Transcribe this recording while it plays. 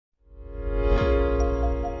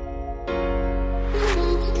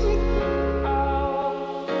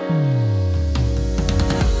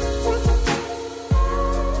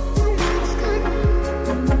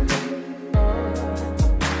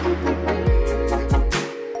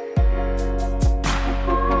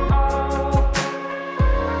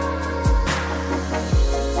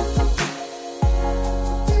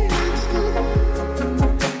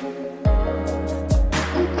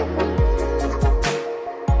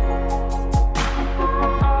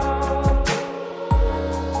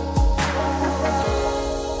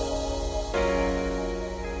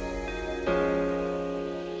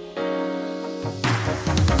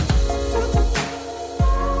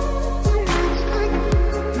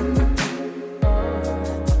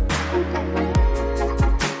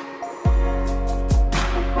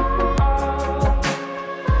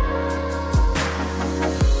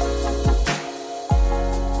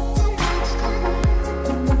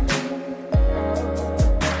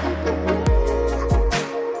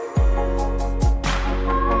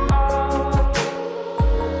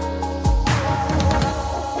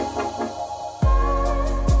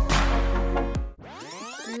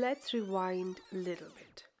let's rewind a little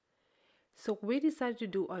bit. So we decided to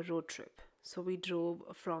do a road trip. So we drove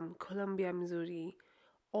from Columbia, Missouri,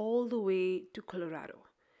 all the way to Colorado.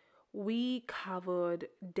 We covered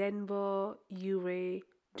Denver, Uray,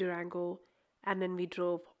 Durango, and then we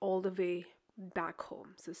drove all the way back home.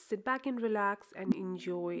 So sit back and relax and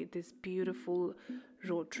enjoy this beautiful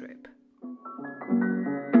road trip.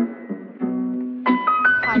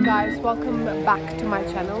 Hi guys, welcome back to my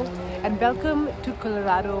channel and welcome to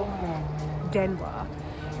Colorado, Denver.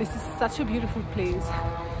 This is such a beautiful place.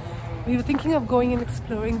 We were thinking of going and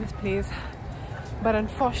exploring this place, but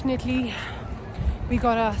unfortunately we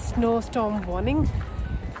got a snowstorm warning,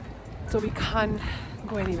 so we can't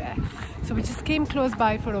go anywhere. So we just came close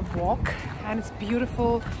by for a walk, and it's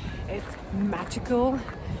beautiful, it's magical,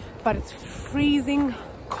 but it's freezing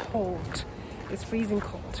cold. It's freezing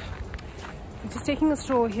cold. We're just taking a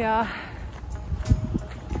stroll here.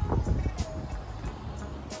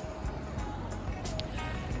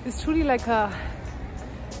 It's truly like a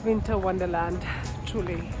winter wonderland,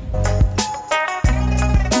 truly.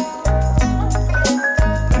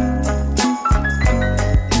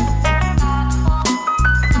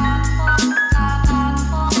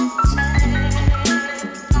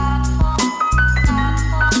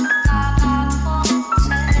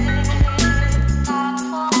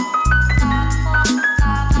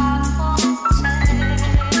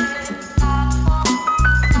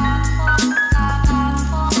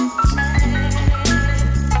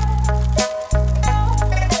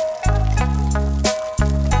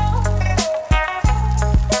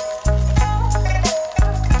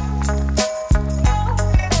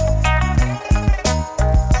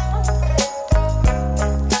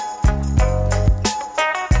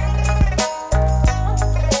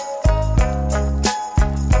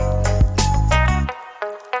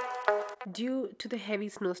 Due to the heavy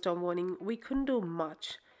snowstorm warning, we couldn't do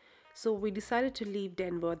much. So we decided to leave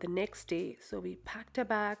Denver the next day. So we packed our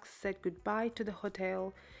bags, said goodbye to the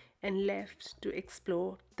hotel, and left to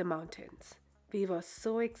explore the mountains. We were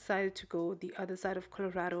so excited to go the other side of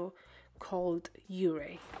Colorado called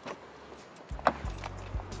Uray.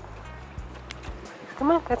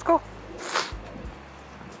 Come on, let's go.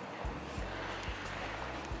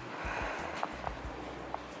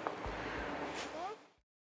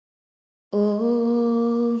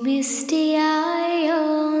 Oh, misty eye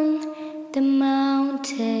on the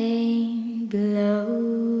mountain below,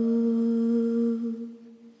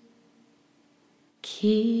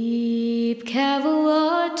 keep careful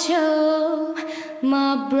watch of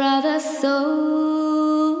my brother's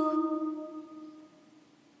soul,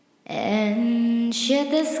 and should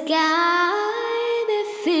the sky be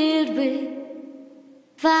filled with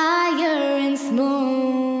fire and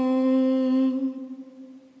smoke,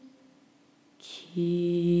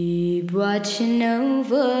 keep watching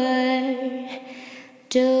over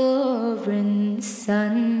Doran's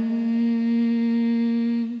sons.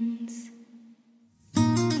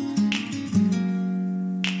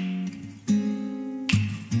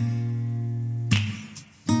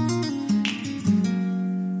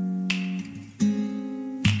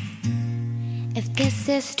 If this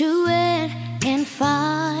is to end in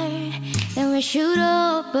fire, then we should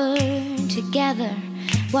all burn together.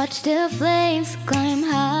 Watch the flames climb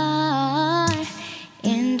high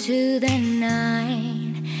into the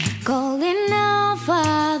night, calling out,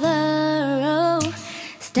 Father, oh,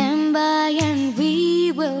 stand by and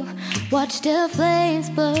we will watch the flames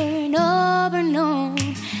burn over on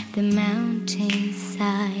the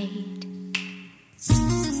mountainside.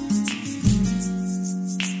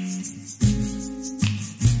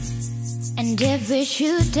 And if we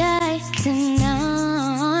should die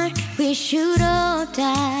tonight, we should all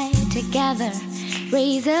die together.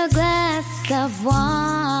 Raise a glass of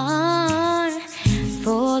wine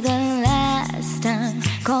for the last time,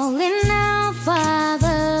 calling out,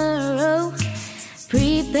 Father, oh,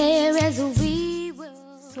 prepare as we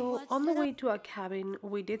will. So on the way to our cabin,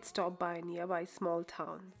 we did stop by a nearby small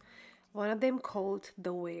town, one of them called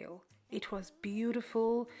The Whale. It was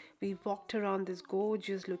beautiful. We walked around this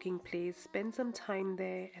gorgeous looking place, spent some time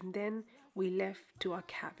there, and then we left to our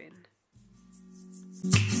cabin.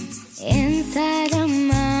 Inside a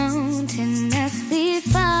mountain I see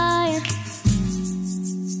fire,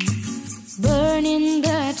 burning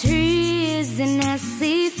the trees, and I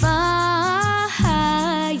see fire.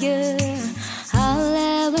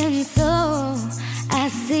 All and so I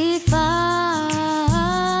see fire,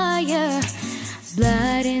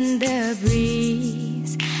 blood in the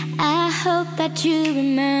breeze. I hope that you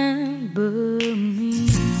remember me.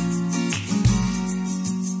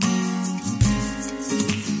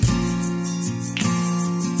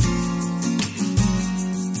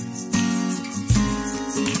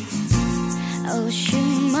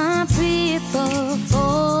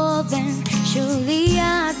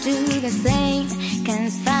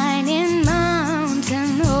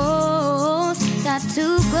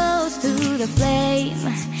 the flame,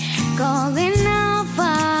 calling out,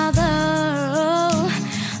 Father,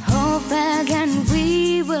 hold fast and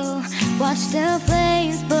we will watch the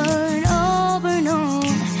flames burn over on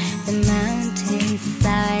the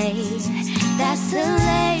mountainside.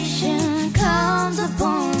 Desolation comes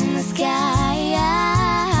upon the sky.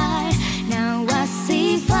 Now I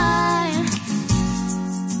see fire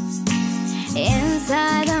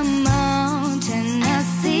inside the mountain. I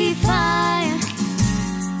see fire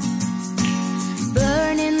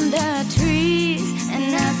burning the trees,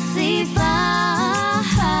 and I see fire.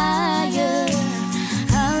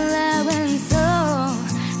 Allowing soul,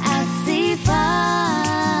 I see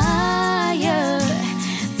fire,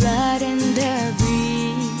 blood in the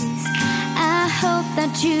breeze. I hope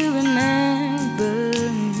that you remember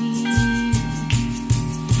me.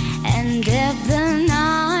 And if the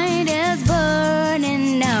night is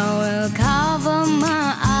burning, I will cover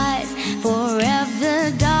my eyes. For if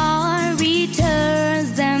the dawn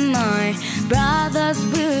returns, then my brothers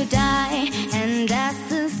will die. And as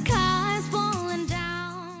the sky's falling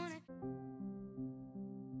down.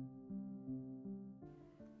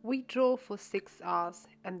 We drove for 6 hours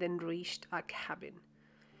and then reached our cabin.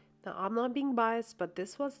 Now, I'm not being biased, but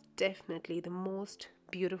this was definitely the most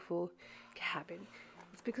beautiful cabin.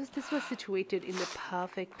 It's because this was situated in the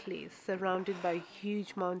perfect place, surrounded by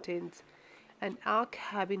huge mountains, and our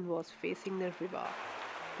cabin was facing the river.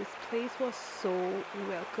 This place was so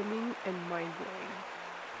welcoming and mind-blowing.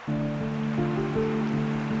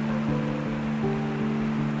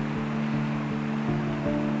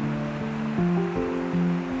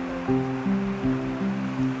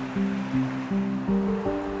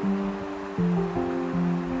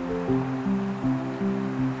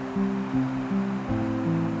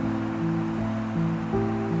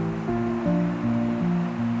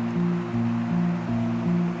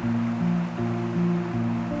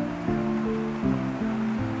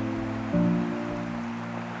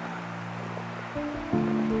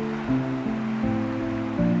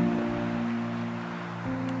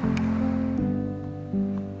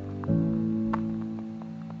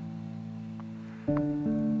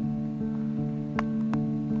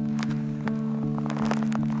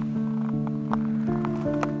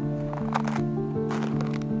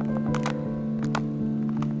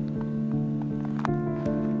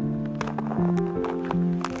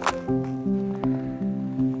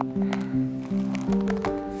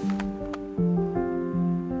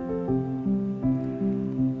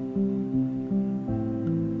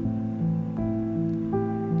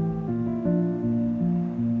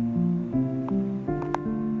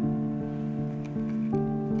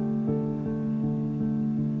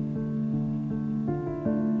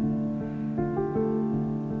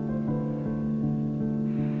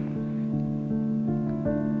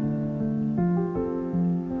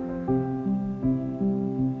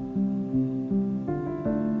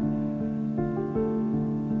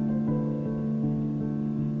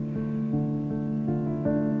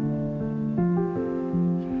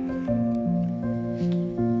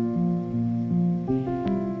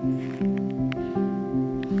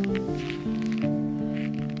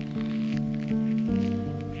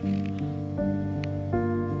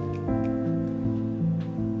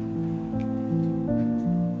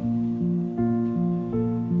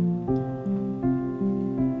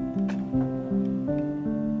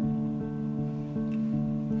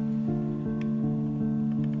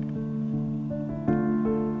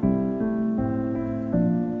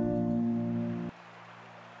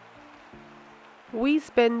 We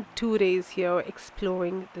spent 2 days here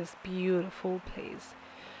exploring this beautiful place.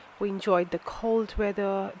 We enjoyed the cold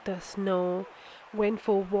weather, the snow, went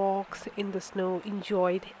for walks in the snow,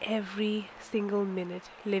 enjoyed every single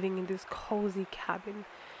minute living in this cozy cabin.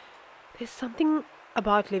 There's something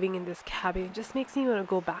about living in this cabin, it just makes me want to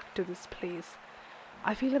go back to this place.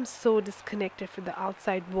 I feel I'm so disconnected from the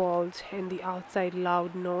outside world and the outside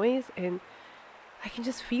loud noise, and I can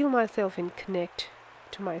just feel myself and connect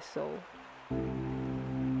to my soul.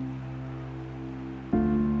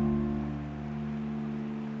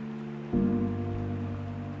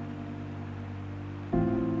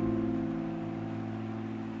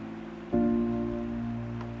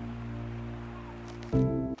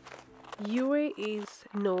 UAE is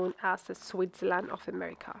known as the Switzerland of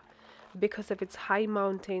America because of its high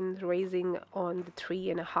mountains rising on the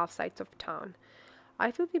 3.5 sides of town.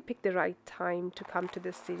 I feel we picked the right time to come to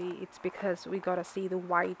this city. It's because we got to see the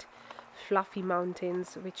white, fluffy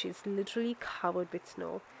mountains, which is literally covered with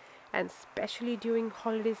snow. And especially during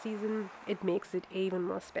holiday season, it makes it even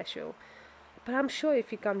more special. But I'm sure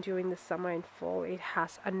if you come during the summer and fall, it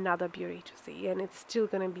has another beauty to see, and it's still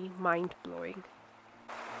gonna be mind-blowing.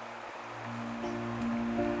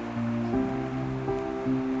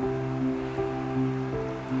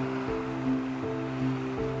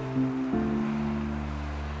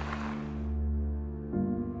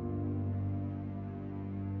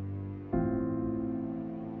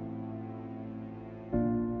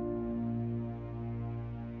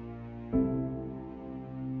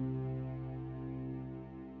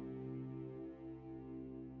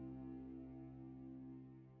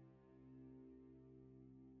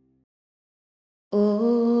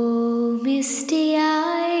 misty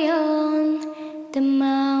eye on the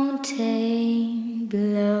mountain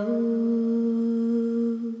below.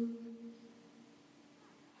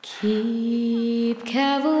 Keep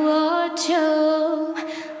careful watch of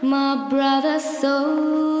my brother's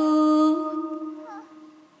soul,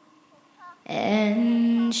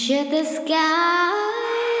 and should the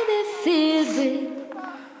sky be filled with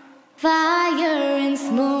fire and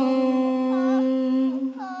smoke,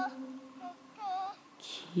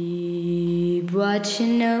 keep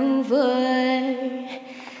watching over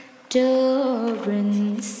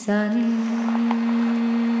during the sun.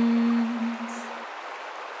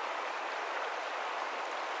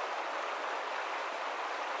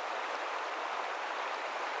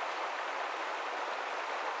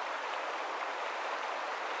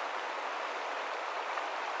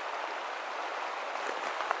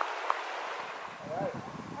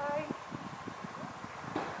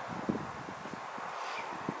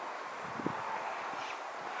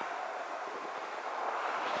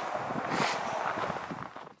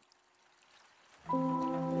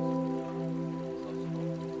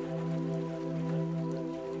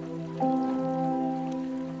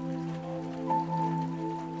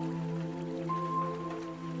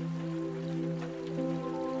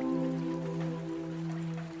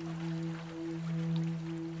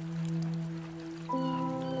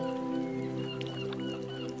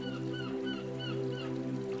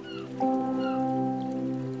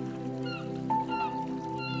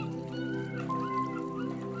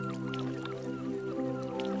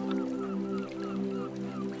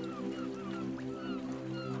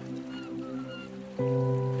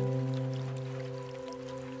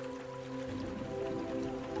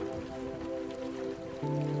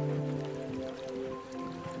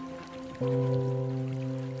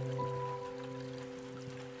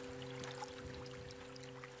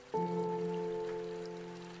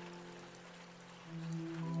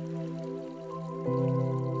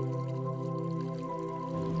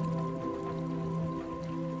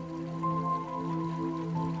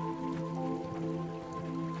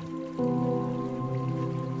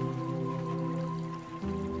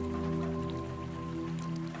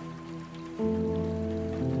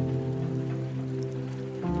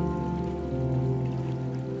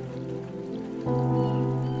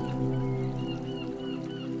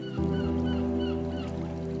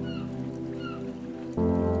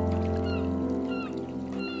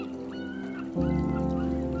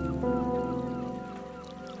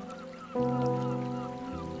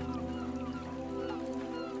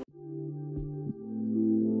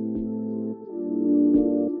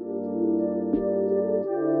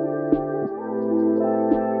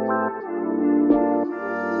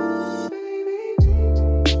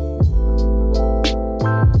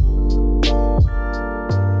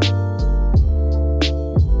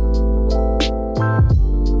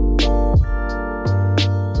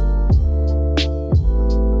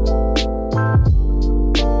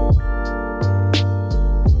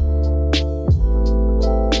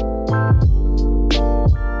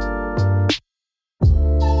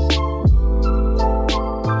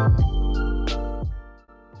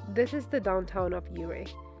 This is the downtown of UA,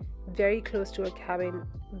 very close to a cabin,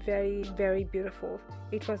 very beautiful.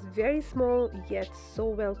 It was very small yet so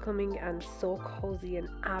welcoming and so cozy and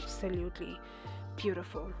absolutely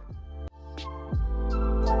beautiful.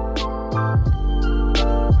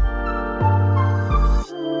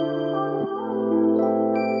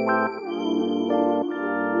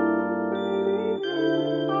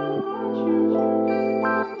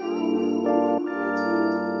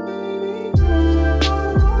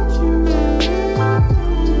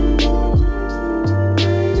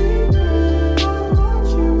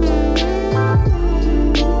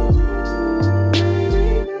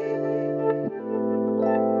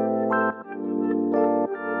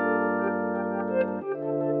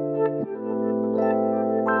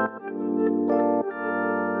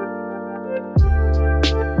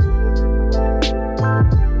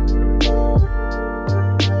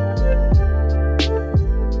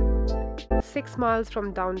 Six miles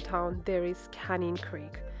from downtown, there is Canyon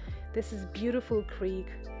Creek. This is beautiful creek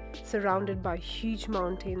surrounded by huge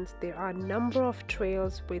mountains. There are a number of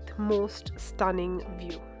trails with most stunning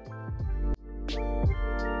view.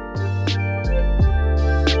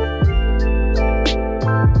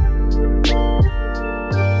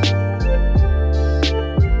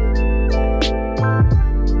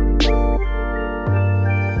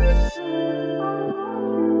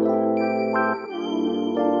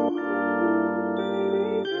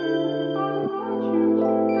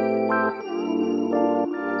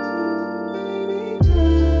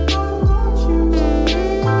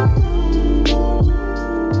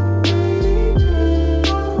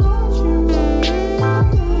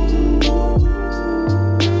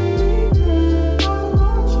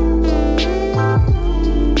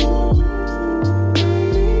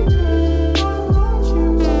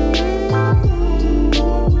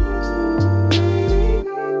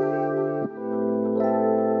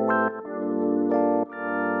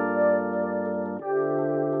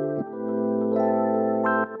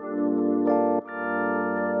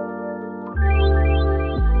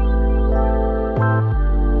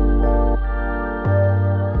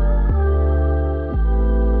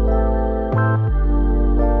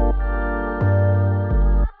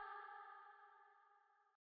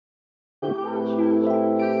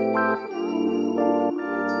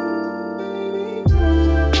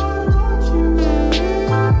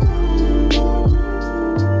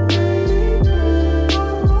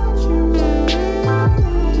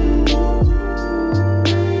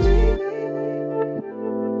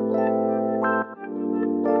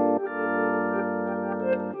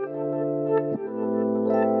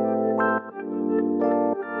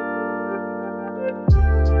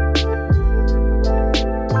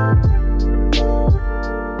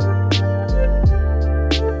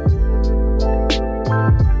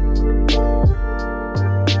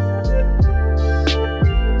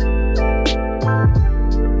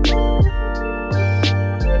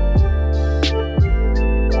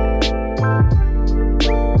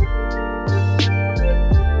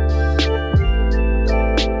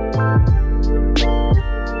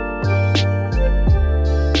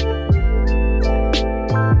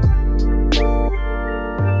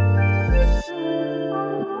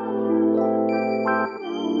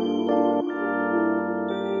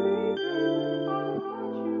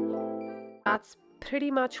 pretty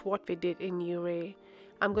much what we did in Uray.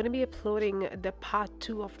 I'm going to be uploading the part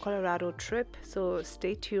 2 of Colorado trip, so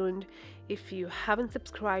stay tuned. If you haven't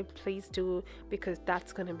subscribed, please do, because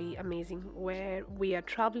that's going to be amazing, where we are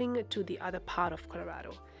traveling to the other part of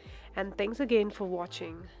Colorado. And thanks again for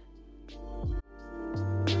watching.